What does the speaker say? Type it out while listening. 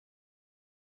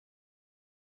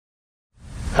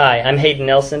Hi, I'm Hayden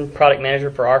Nelson, Product Manager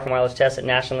for RF and Wireless Tests at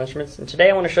National Instruments, and today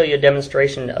I want to show you a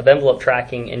demonstration of envelope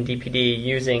tracking in DPD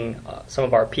using some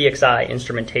of our PXI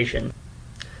instrumentation.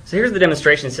 So here's the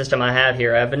demonstration system I have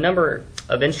here. I have a number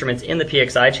of instruments in the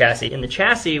PXI chassis. In the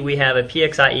chassis we have a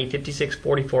PXI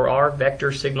 5644R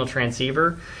vector signal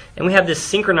transceiver, and we have this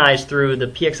synchronized through the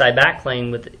PXI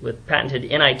backplane with patented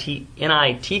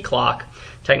NI clock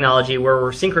technology, where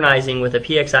we're synchronizing with a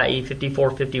PXI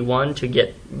 5451 to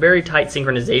get very tight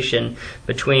synchronization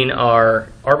between our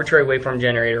arbitrary waveform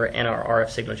generator and our RF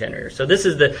signal generator. So this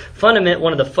is one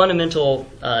of the fundamental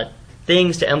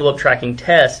things to envelope tracking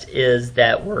test is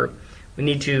that we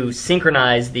need to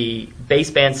synchronize the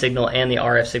baseband signal and the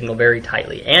RF signal very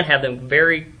tightly and have them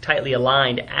very tightly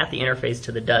aligned at the interface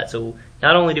to the DUT. So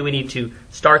not only do we need to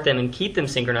start them and keep them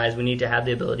synchronized, we need to have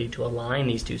the ability to align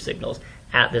these two signals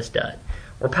at this DUT.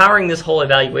 We're powering this whole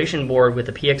evaluation board with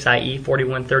the PXI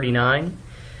 4139,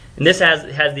 and this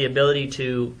has the ability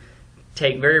to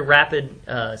take very rapid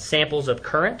samples of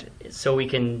current, so we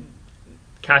can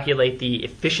calculate the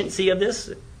efficiency of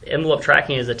this. Envelope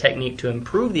tracking is a technique to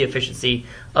improve the efficiency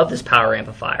of this power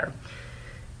amplifier.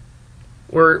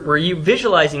 We're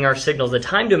visualizing our signals, the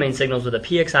time domain signals, with a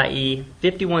PXI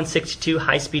 5162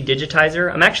 high-speed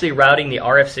digitizer. I'm actually routing the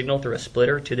RF signal through a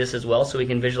splitter to this as well, so we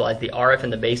can visualize the RF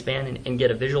and the baseband and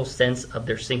get a visual sense of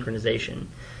their synchronization.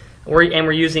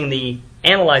 We're using the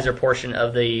analyzer portion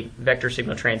of the vector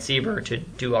signal transceiver to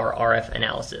do our RF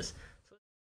analysis.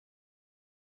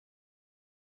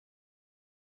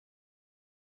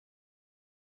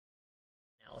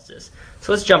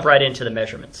 So let's jump right into the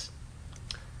measurements.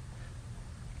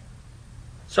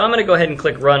 So I'm going to go ahead and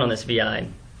click Run on this VI.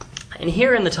 And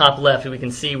here in the top left we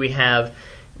can see we have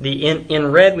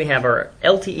in red we have our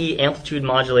LTE amplitude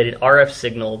modulated RF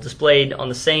signal displayed on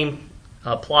the same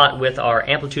plot with our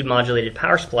amplitude modulated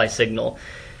power supply signal.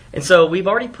 And so we've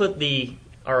already put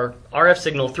our RF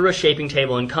signal through a shaping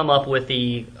table and come up with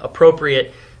the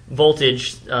appropriate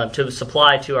voltage to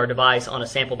supply to our device on a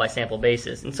sample by sample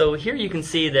basis. And so here you can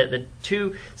see that the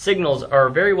two signals are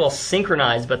very well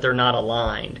synchronized, but they're not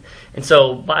aligned. And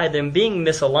so by them being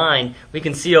misaligned, we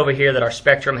can see over here that our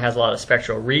spectrum has a lot of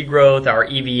spectral regrowth, our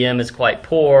EVM is quite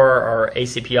poor, our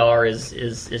ACPR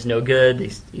is no good.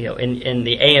 And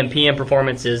the AM/PM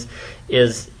performance is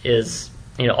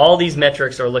all these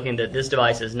metrics are looking that this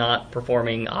device is not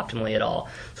performing optimally at all.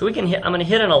 So I'm going to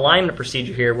hit an alignment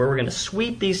procedure here where we're going to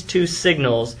sweep these two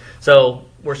signals. So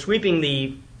we're sweeping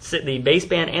the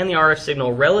baseband and the RF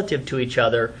signal relative to each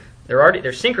other.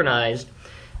 They're synchronized,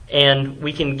 and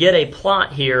we can get a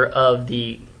plot here of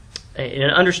an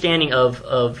understanding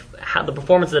of how the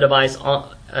performance of the device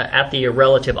at the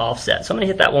relative offset. So I'm going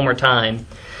to hit that one more time.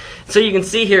 So you can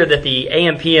see here that the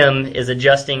AM/PM is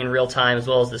adjusting in real time, as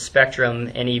well as the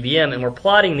spectrum and EVM, and we're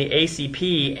plotting the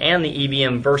ACP and the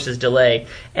EVM versus delay.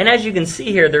 And as you can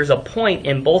see here, there's a point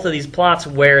in both of these plots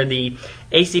where the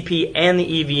ACP and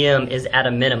the EVM is at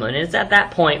a minimum. And it's at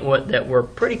that point that we're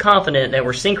pretty confident that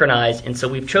we're synchronized, and so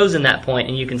we've chosen that point,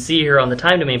 and you can see here on the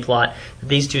time domain plot that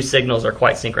these two signals are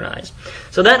quite synchronized.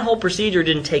 So that whole procedure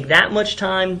didn't take that much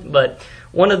time, but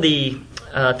one of the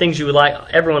things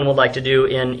everyone would like to do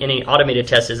in any automated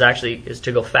test is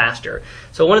to go faster.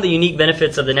 So one of the unique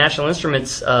benefits of the National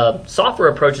Instruments software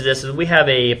approach to this is we have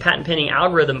a patent pending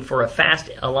algorithm for a fast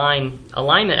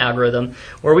alignment algorithm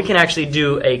where we can actually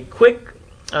do a quick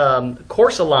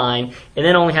course align and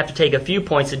then only have to take a few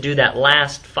points to do that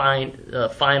last fine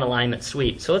alignment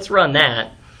sweep. So let's run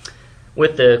that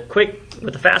with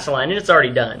the fast align, and it's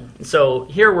already done. So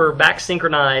here we're back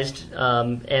synchronized,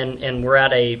 and we're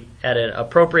at an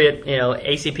appropriate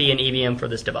ACP and EVM for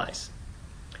this device.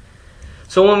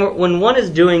 So when one is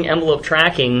doing envelope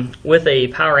tracking with a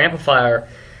power amplifier,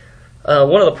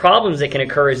 one of the problems that can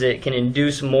occur is it can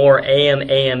induce more AM,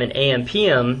 and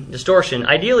AM/PM distortion.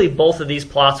 Ideally, both of these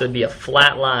plots would be a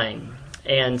flat line,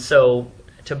 and so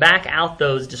to back out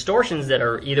those distortions that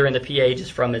are either in the PA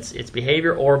just from its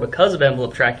behavior or because of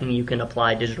envelope tracking, you can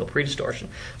apply digital pre-distortion.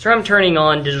 So I'm turning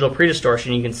on digital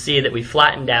pre-distortion. You can see that we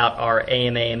flattened out our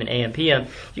AM, and AM/PM.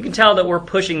 You can tell that we're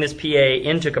pushing this PA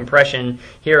into compression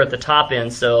here at the top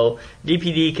end, so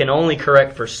DPD can only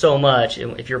correct for so much.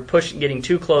 If you're getting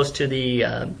too close to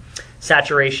the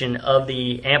saturation of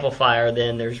the amplifier,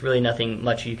 then there's really nothing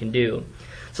much you can do.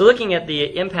 So looking at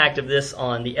the impact of this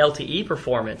on the LTE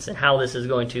performance and how this is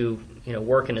going to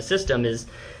work in the system and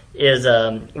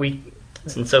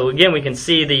so again we can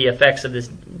see the effects of this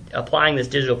applying this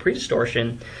digital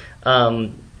pre-distortion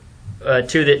to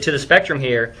the spectrum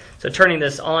here. So turning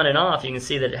this on and off, you can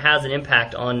see that it has an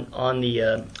impact on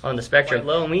the spectrum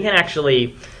low, and we can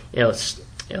actually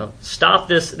stop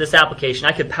this application.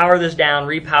 I could power this down,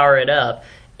 repower it up,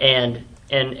 and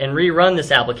rerun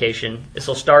this application. This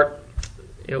will start,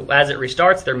 as it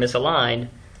restarts, they're misaligned.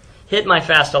 Hit my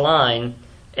fast align,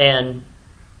 and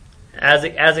as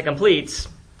it completes,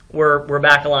 we're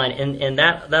back aligned. And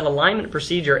that alignment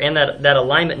procedure and that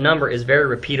alignment number is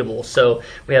very repeatable. So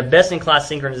we have best-in-class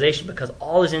synchronization because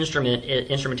all this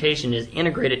instrumentation is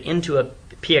integrated into a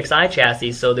PXI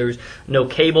chassis, so there's no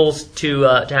cables to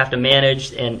have to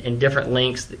manage, and different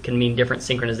links that can mean different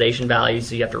synchronization values,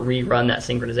 so you have to rerun that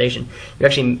synchronization. You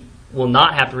actually will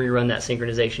not have to rerun that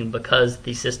synchronization because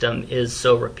the system is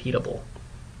so repeatable.